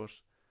either, but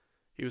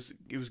he was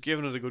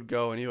giving it a good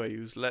go anyway. He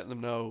was letting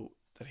them know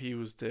that he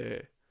was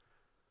the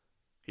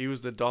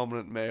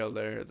dominant male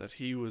there, that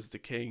he was the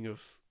king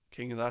of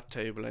that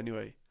table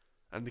anyway,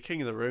 and the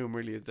king of the room,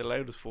 really, the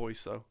loudest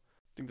voice. So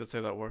I think that's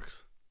how that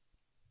works.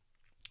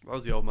 That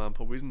was the old man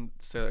pub. We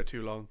didn't stay there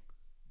too long,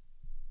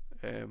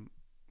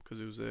 because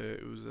it was a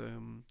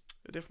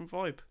different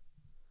vibe,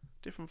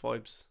 different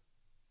vibes.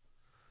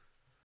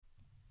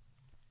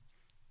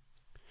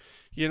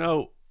 You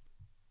know,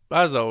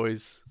 as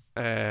always,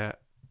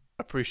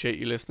 appreciate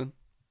you listening,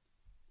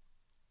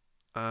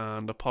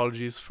 and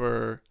apologies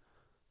for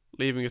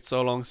leaving it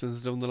so long since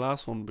I've done the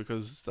last one,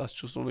 because that's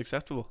just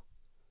unacceptable.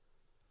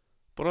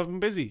 But I've been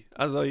busy,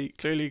 as I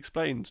clearly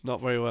explained,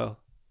 not very well.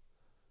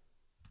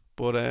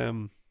 But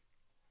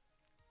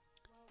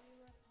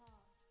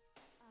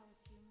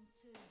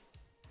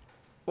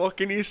what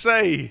can you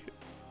say?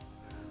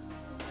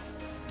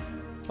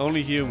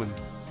 Only human.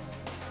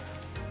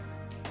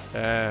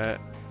 Yeah.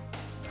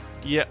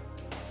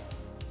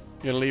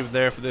 Gonna leave it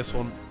there for this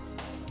one.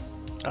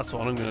 That's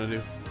what I'm gonna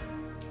do.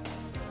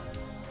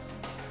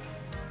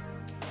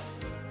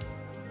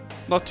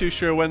 Not too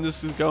sure when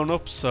this is going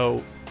up,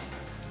 so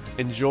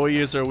enjoy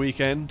your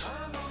weekend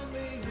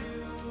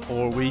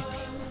or week.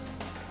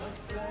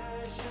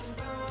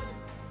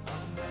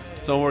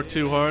 Don't work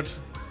too hard,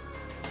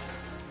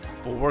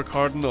 but work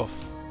hard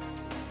enough.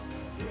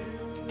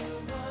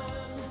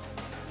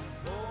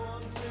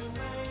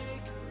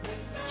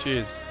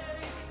 Cheers.